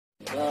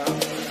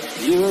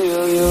California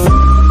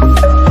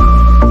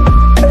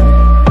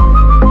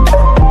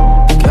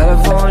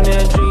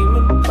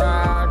dreaming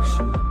about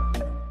you.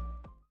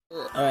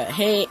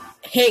 Alright,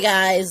 hey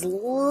guys,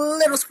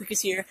 Little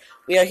Squeakers here.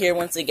 We are here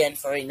once again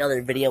for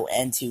another video,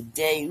 and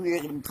today we are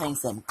going to be playing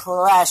some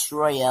Clash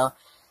Royale.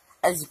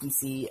 As you can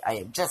see, I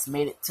have just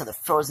made it to the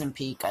Frozen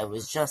Peak. I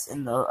was just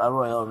in the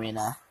Royal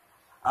Arena.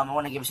 I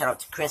want to give a shout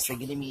out to Chris for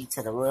getting me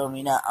to the Royal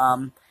Arena.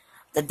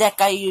 The deck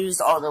I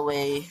used all the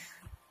way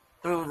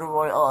through the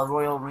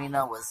Royal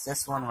Arena was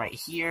this one right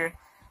here.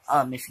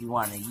 If you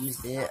want to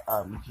use it,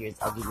 here's,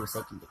 I'll give you a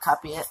second to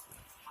copy it.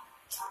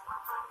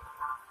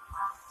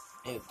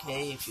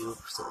 Okay, if you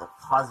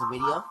pause the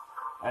video.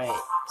 Alright,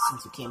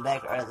 since you came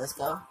back, alright, let's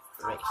go.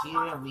 Right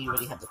here, we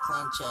already have the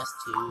clan chest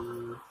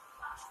to...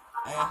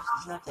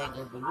 it's not that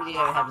good, but we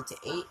already have it to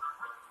 8.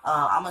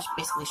 I'm gonna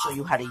basically show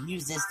you how to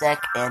use this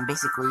deck, and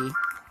basically,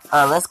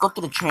 let's go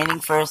through the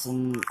training first,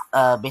 and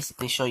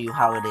basically show you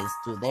how it is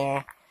through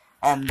there.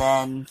 And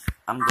then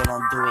I'm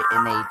gonna do it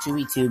in a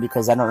 2v2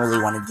 because I don't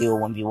really want to do a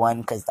 1v1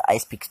 because the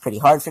ice peak is pretty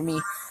hard for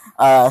me.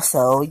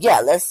 So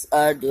yeah, let's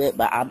do it.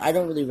 But I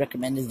don't really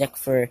recommend this deck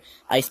for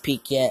ice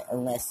peak yet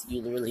unless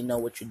you really know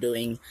what you're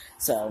doing.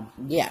 So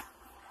yeah.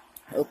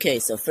 Okay,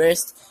 so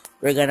first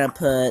we're gonna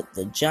put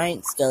the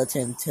giant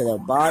skeleton to the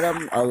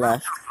bottom or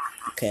left.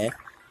 Okay,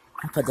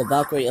 I put the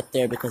Valkyrie up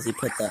there because he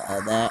put the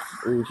that.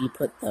 Ooh, he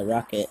put the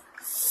rocket.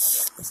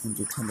 That's gonna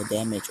do a ton of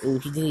damage. Ooh,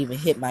 he didn't even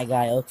hit my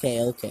guy.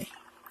 Okay.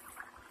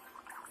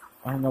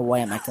 I don't know why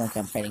I'm acting like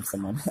I'm fighting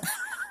someone.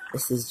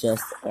 This is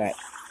just... Alright.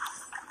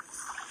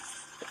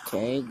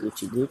 Okay,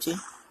 Gucci.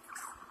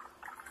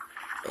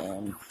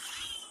 Bam.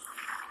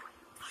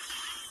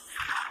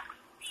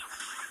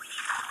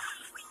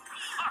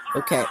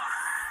 Okay.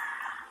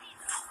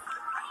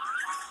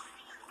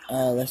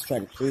 Let's try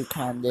to 3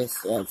 count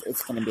this.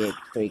 It's gonna be a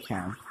 3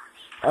 count.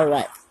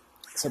 Alright.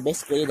 So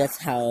basically that's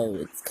how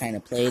it's kind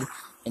of played.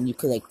 And you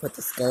could like put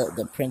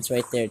the prince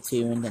right there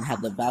too, and then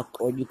have the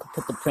Valk, or you could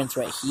put the prince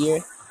right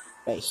here.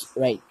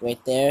 Right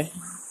there,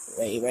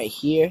 right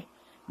here,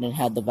 and then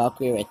have the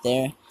Valkyrie right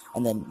there,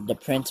 and then the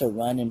prince will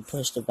run and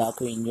push the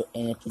Valkyrie, and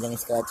if there's any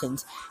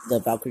skeletons, the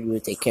Valkyrie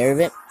will take care of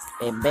it,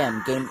 and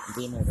bam, game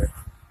over.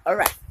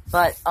 Alright,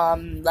 but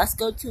let's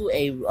go to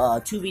a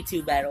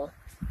 2v2 battle.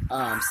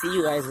 See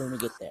you guys when we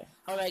get there.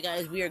 Alright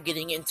guys, we are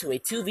getting into a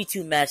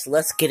 2v2 match.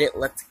 Let's get it,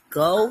 let's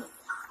go.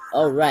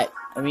 Alright,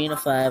 Arena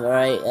 5,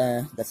 alright,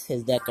 that's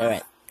his deck,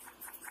 alright.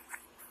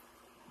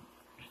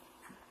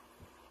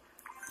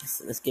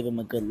 Let's give him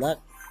a good luck.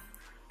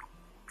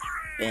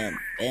 Bam.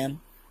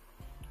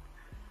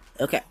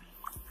 Okay.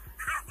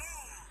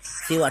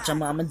 See, watch, I'm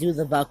gonna do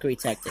the Valkyrie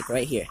tactic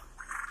right here.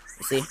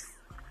 You see?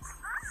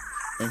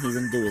 Then he's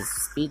gonna do his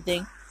speed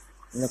thing.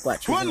 And look,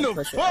 watch. He's gonna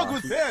push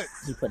it.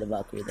 He put a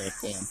Valkyrie there.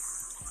 Damn.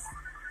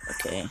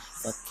 Okay.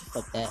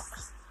 Fuck that.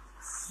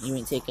 You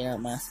ain't taking out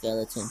my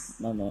skeleton.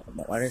 No.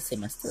 Why did I say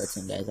my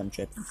skeleton, guys? I'm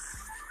tripping.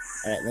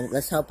 Alright,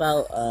 let's help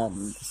out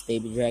this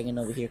baby dragon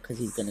over here because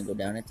he's gonna go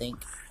down, I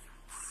think.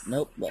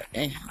 Nope, but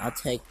I'll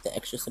take the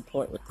extra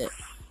support with it.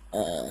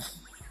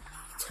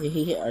 To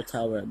hit our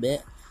tower a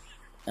bit.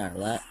 Not a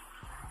lot.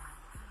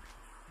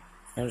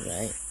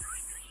 Alright.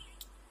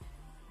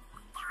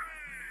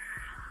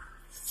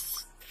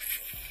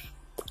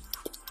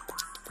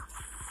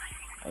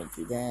 I'll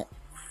do that.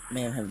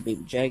 May have a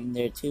baby dragon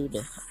there too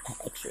to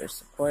extra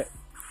support.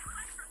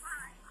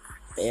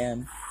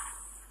 Bam.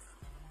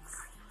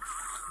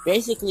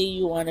 Basically,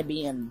 you want to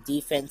be on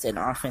defense and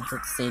offense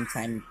at the same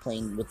time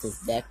playing with this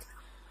deck.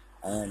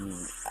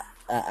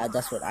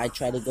 That's what I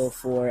try to go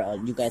for.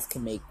 You guys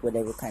can make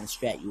whatever kind of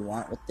strat you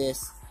want with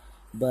this,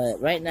 but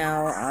right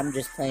now I'm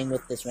just playing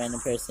with this random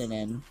person,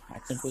 and I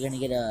think we're gonna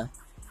get I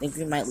think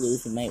we might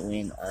lose, we might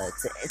win.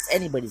 It's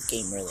anybody's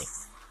game really.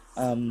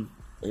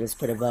 Let's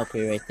put a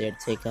Valkyrie right there to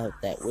take out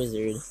that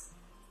wizard.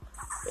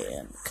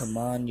 And come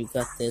on, you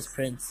got this,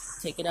 Prince.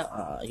 Take it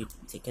out. You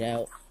didn't take it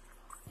out.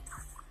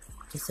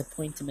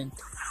 Disappointment.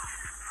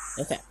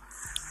 Okay.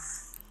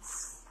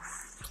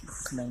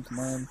 Come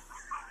on.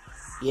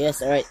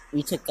 Yes, alright,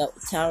 we took out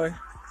the tower.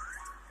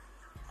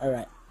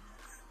 Alright.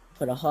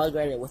 Put a hog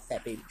right there with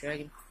that baby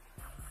dragon.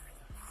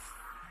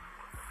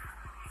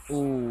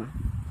 Ooh,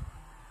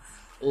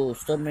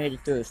 still made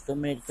it through.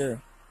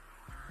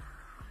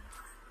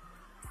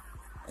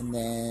 And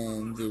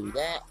then do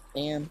that,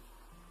 bam.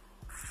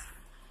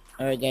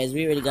 Alright guys,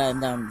 we already got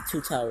him down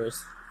to 2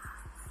 towers.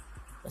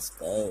 Let's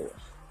go.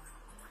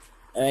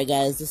 Alright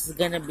guys, this is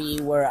gonna be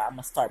where I'm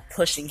gonna start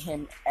pushing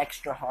him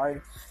extra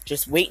hard.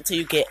 Just wait until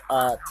you get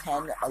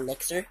 10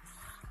 elixir,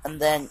 and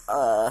then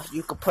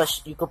you could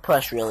push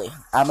really.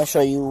 I'm gonna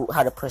show you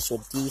how to push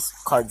with these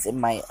cards in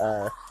my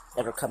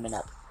that are coming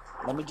up.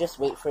 Let me just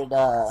wait for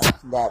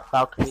that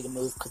Valkyrie to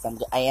move because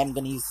I am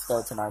gonna use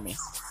skeleton army.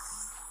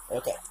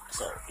 Okay,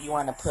 so you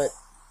wanna put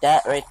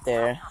that right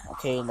there.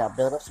 Okay, now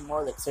build up some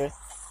more elixir.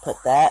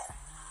 Put that.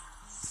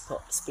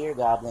 Put spear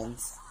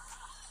goblins.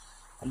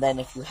 And then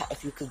if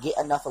you could get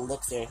enough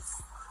elixir,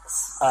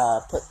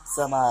 put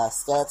some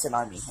skeleton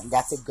army, and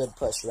that's a good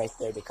push right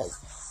there because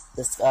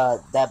this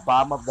that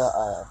bomb of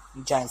the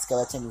giant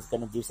skeleton is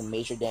gonna do some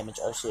major damage.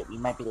 Oh shit, we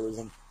might be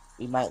losing.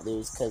 We might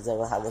lose because I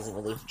wasn't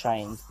really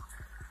trying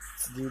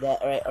to do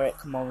that. Alright,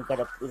 come on, we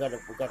gotta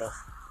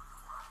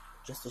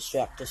just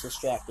distract.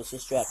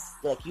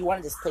 Look, you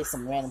want to just play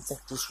some random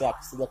stuff to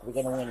distract. So look, we're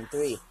gonna win in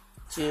 3,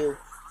 2,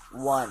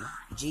 1.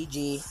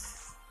 GG.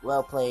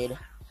 Well played.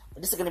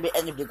 But this is gonna be the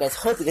end of the video, guys.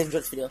 Hope you guys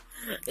enjoyed this video.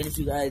 And if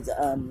you guys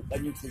are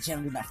new to the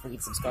channel, do not forget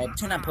to subscribe,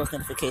 turn on post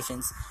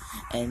notifications,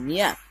 and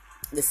yeah,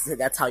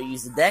 that's how you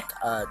use the deck.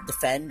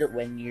 Defend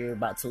when you're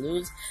about to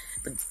lose.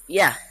 But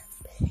yeah,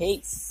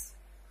 peace.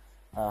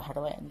 How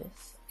do I end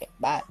this? Okay,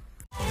 bye.